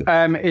about you?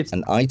 It's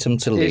an item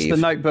to leave. It's the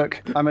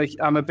notebook.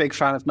 I'm a big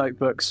fan of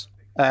notebooks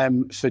for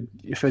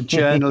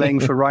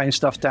journaling, for writing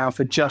stuff down,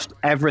 for just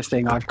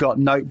everything. I've got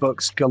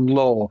notebooks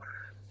galore,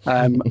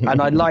 and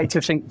I like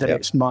to think that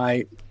it's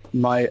my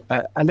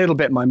a little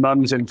bit my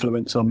mum's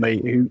influence on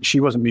me. She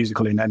wasn't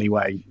musical in any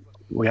way.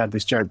 We had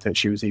this joke that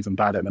she was even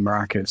bad at the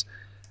maracas,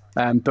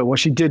 but what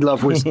she did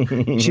love was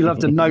she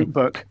loved a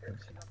notebook.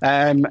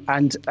 And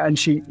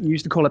she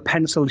used to call a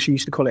pencil, she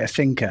used to call it a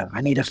thinker. I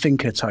need a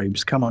thinker,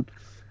 Tobes, come on.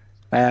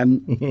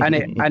 And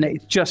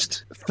it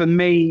just, for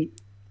me,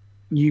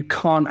 you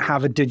can't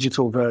have a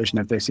digital version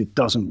of this. It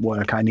doesn't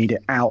work. I need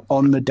it out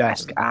on the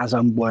desk as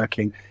I'm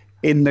working,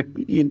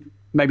 maybe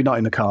not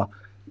in the car,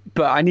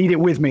 but I need it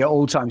with me at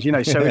all times. So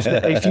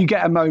if you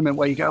get a moment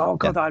where you go, oh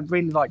God, I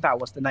really like that.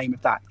 What's the name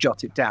of that?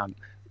 Jot it down.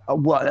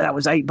 That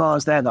was 8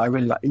 bars there that I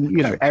really like.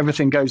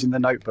 Everything goes in the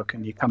notebook,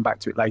 and you come back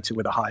to it later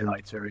with a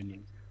highlighter,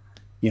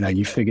 and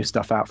you figure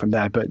stuff out from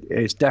there. But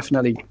it's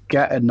definitely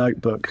get a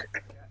notebook.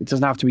 It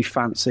doesn't have to be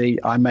fancy.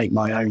 I make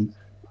my own.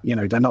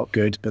 They're not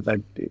good, but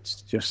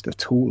it's just a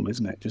tool,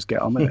 isn't it? Just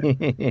get on with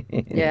it.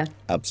 Yeah,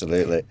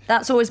 absolutely.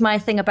 That's always my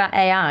thing about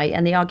AI,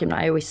 and the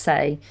argument I always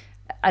say.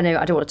 I know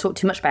I don't want to talk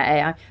too much about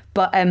AI,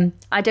 but I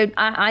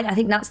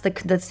think that's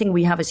the thing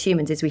we have as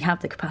humans is we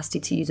have the capacity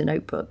to use a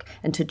notebook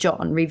and to jot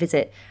and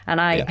revisit.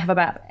 And I have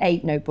about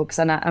 8 notebooks,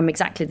 and I'm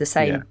exactly the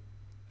same. Yeah.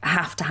 I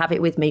have to have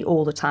it with me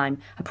all the time.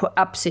 I put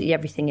absolutely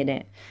everything in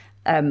it.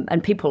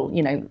 And people,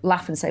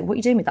 laugh and say, what are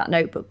you doing with that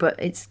notebook? But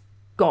it's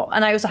got,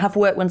 and I also have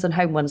work ones and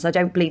home ones. I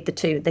don't bleed the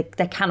two. They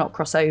cannot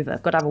cross over.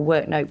 I've got to have a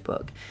work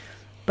notebook.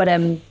 But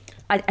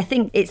I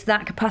think it's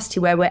that capacity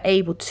where we're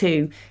able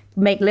to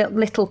make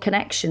little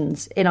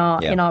connections in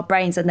our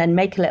brains and then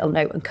make a little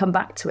note and come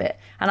back to it.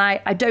 And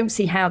I don't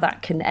see how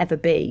that can ever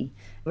be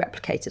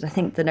replicated. I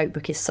think the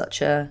notebook is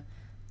such a,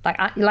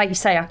 like you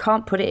say, I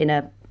can't put it in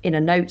a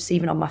notes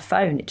even on my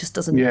phone. It just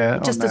doesn't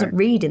doesn't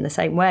read in the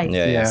same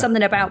way.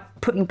 Something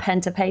about putting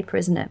pen to paper,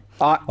 isn't it?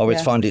 I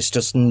always find it's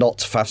just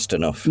not fast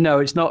enough. No,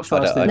 it's not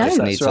fast enough. I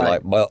just need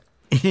to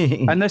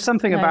and there's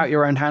something about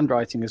your own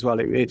handwriting as well.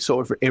 It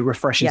sort of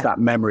refreshes that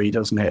memory,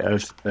 doesn't it,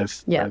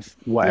 of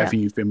whatever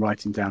you've been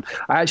writing down.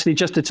 I actually,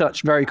 just to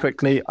touch very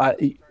quickly,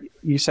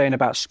 you saying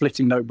about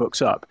splitting notebooks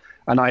up,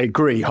 and I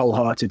agree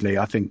wholeheartedly.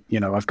 I think,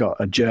 I've got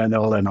a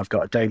journal, and I've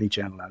got a daily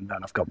journal, and then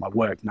I've got my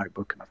work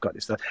notebook, and I've got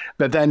this stuff.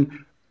 But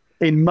then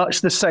in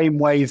much the same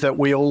way that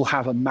we all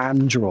have a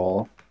man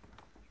drawer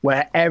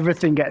where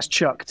everything gets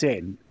chucked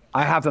in,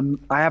 I have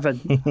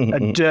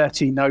a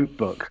dirty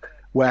notebook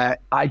where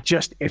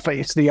if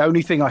it's the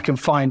only thing I can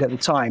find at the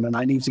time and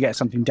I need to get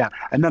something down,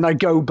 and then I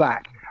go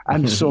back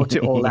and sort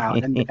it all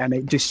out, and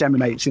it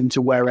disseminates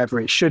into wherever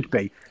it should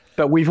be.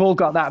 But we've all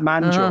got that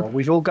man drawer.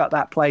 We've all got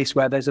that place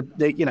where there's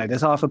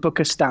there's half a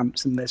book of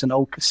stamps, and there's an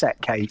old cassette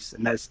case,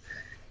 and there's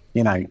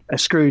a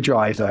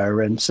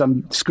screwdriver and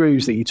some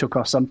screws that you took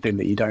off something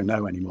that you don't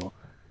know anymore.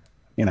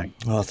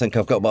 I think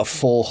I've got about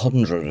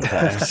 400 of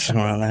those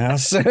around the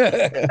house.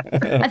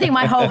 I think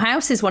my whole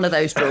house is one of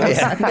those drawers.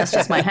 I think that's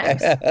just my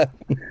house.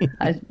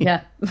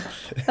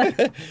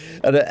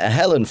 And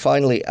Helen,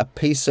 finally, a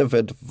piece of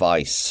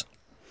advice.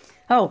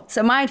 Oh,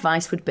 so my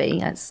advice would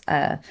be,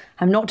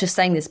 I'm not just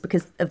saying this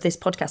because of this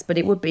podcast, but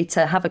it would be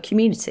to have a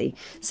community.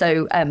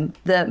 So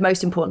the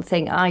most important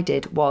thing I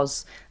did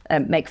was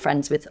make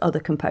friends with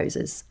other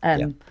composers.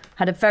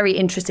 Had a very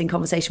interesting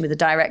conversation with a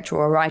director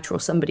or a writer or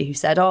somebody who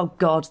said, oh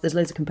God, there's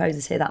loads of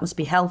composers here. That must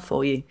be hell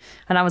for you.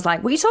 And I was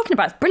like, what are you talking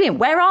about? It's brilliant.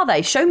 Where are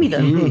they? Show me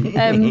them.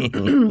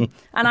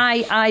 And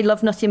I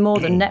love nothing more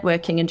than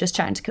networking and just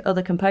chatting to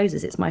other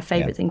composers. It's my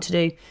favourite thing to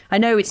do. I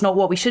know it's not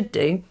what we should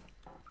do,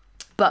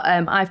 but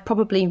I've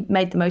probably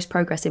made the most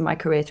progress in my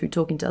career through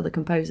talking to other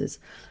composers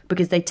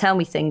because they tell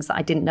me things that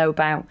I didn't know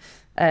about.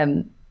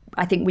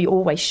 I think we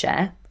always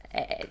share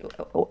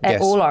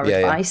all our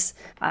advice.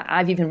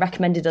 I've even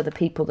recommended other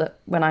people that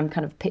when I'm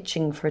kind of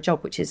pitching for a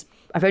job, which is,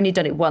 I've only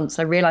done it once.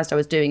 I realised I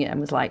was doing it and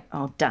was like,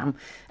 oh, damn.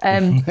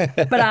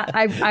 But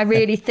I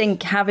really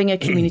think having a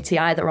community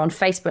either on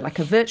Facebook, like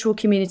a virtual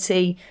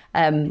community,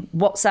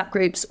 WhatsApp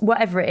groups,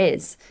 whatever it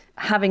is,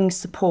 having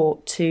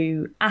support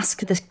to ask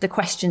the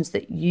questions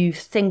that you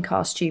think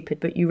are stupid,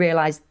 but you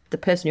realise the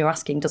person you're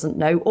asking doesn't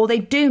know, or they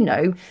do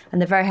know,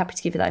 and they're very happy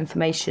to give you that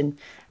information.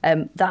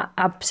 That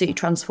absolutely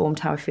transformed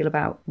how I feel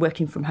about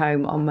working from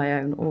home on my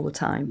own all the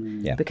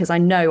time. Because I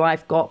know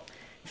I've got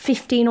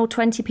 15 or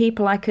 20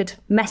 people I could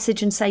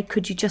message and say,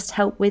 could you just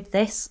help with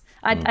this?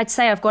 I'd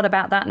say I've got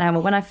about that now.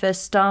 But when I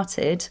first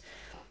started,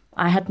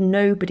 I had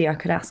nobody I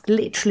could ask,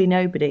 literally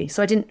nobody.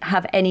 So I didn't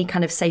have any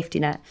kind of safety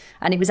net.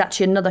 And it was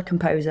actually another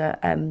composer,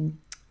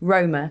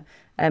 Roma,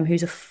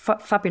 who's a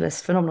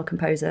fabulous, phenomenal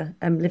composer,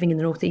 living in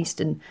the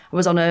Northeast. And I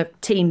was on a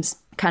Teams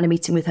kind of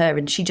meeting with her,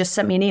 and she just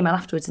sent me an email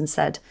afterwards and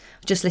said,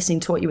 just listening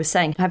to what you were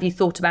saying, have you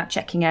thought about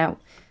checking out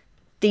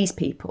these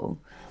people?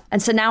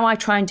 And so now I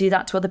try and do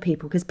that to other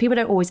people, because people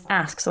don't always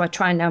ask. So I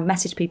try and now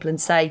message people and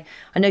say,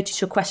 I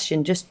noticed your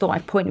question, just thought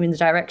I'd point you in the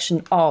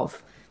direction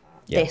of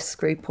this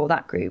group or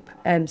that group.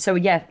 So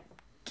yeah,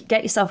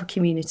 get yourself a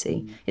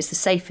community. It's the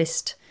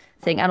safest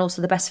thing, and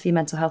also the best for your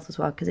mental health as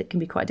well, because it can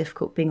be quite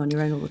difficult being on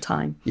your own all the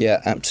time.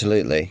 Yeah,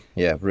 absolutely.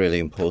 Yeah, really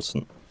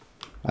important.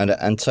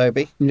 And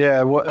Toby?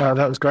 Yeah,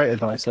 that was great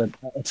advice. I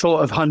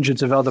thought of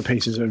hundreds of other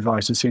pieces of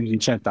advice as soon as you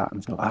said that,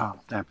 and thought, oh,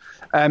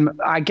 damn.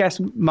 I guess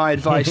my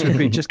advice would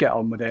be just get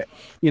on with it.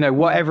 You know,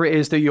 whatever it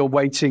is that you're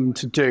waiting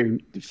to do,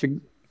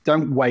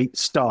 don't wait,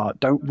 start.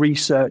 Don't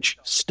research,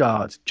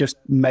 start. Just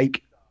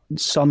make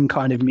some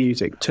kind of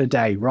music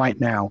today, right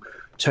now.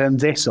 Turn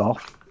this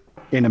off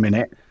in a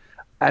minute,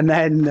 and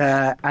then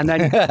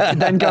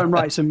then go and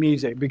write some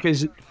music,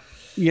 because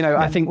you know,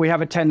 I think we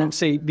have a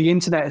tendency, the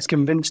internet has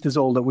convinced us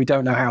all that we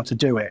don't know how to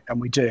do it,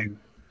 and we do.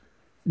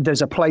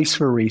 There's a place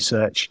for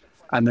research,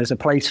 and there's a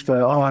place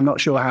for, I'm not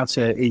sure how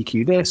to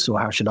EQ this, or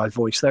how should I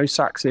voice those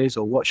saxes,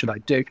 or what should I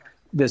do?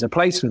 There's a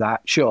place for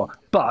that, sure,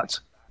 but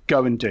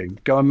go and do.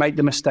 Go and make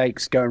the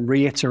mistakes, go and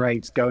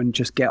reiterate, go and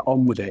just get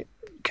on with it,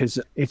 because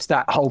it's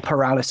that whole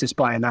paralysis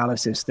by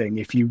analysis thing.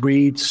 If you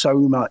read so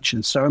much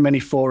and so many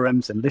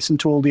forums and listen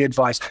to all the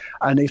advice,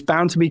 and it's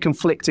bound to be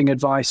conflicting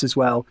advice as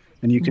well,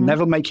 and you can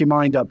never make your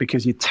mind up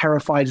because you're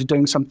terrified of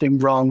doing something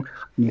wrong,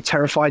 and you're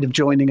terrified of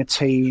joining a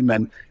team,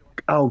 and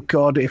oh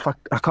God, if I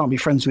can't be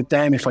friends with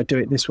them if I do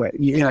it this way.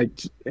 You know,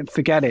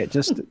 forget it.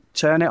 Just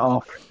turn it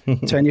off.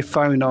 Turn your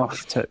phone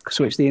off.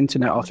 Switch the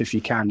internet off if you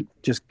can.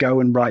 Just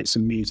go and write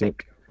some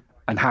music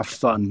and have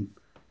fun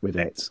with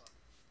it.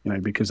 You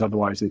know, because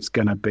otherwise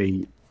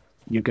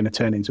you're going to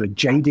turn into a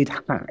jaded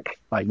hack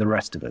like the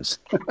rest of us.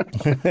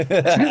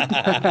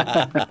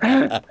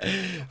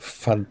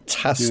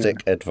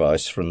 Fantastic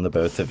advice from the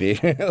both of you.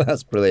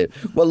 That's brilliant.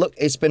 Well, look,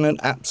 it's been an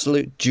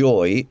absolute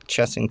joy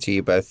chatting to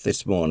you both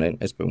this morning.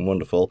 It's been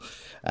wonderful.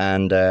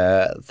 And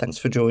thanks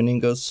for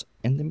joining us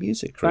in the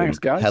music room. Thanks,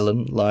 guys.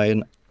 Helen,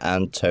 Lyon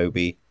and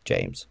Toby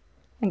James.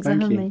 Thanks for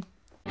having me.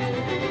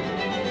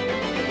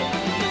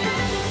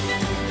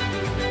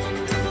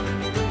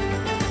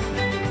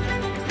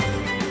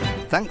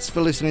 Thanks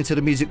for listening to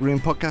the Music Room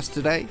podcast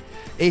today.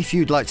 If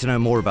you'd like to know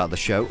more about the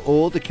show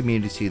or the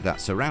community that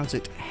surrounds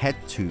it, head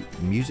to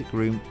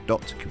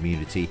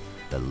musicroom.community.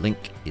 The link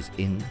is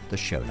in the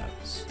show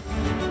notes.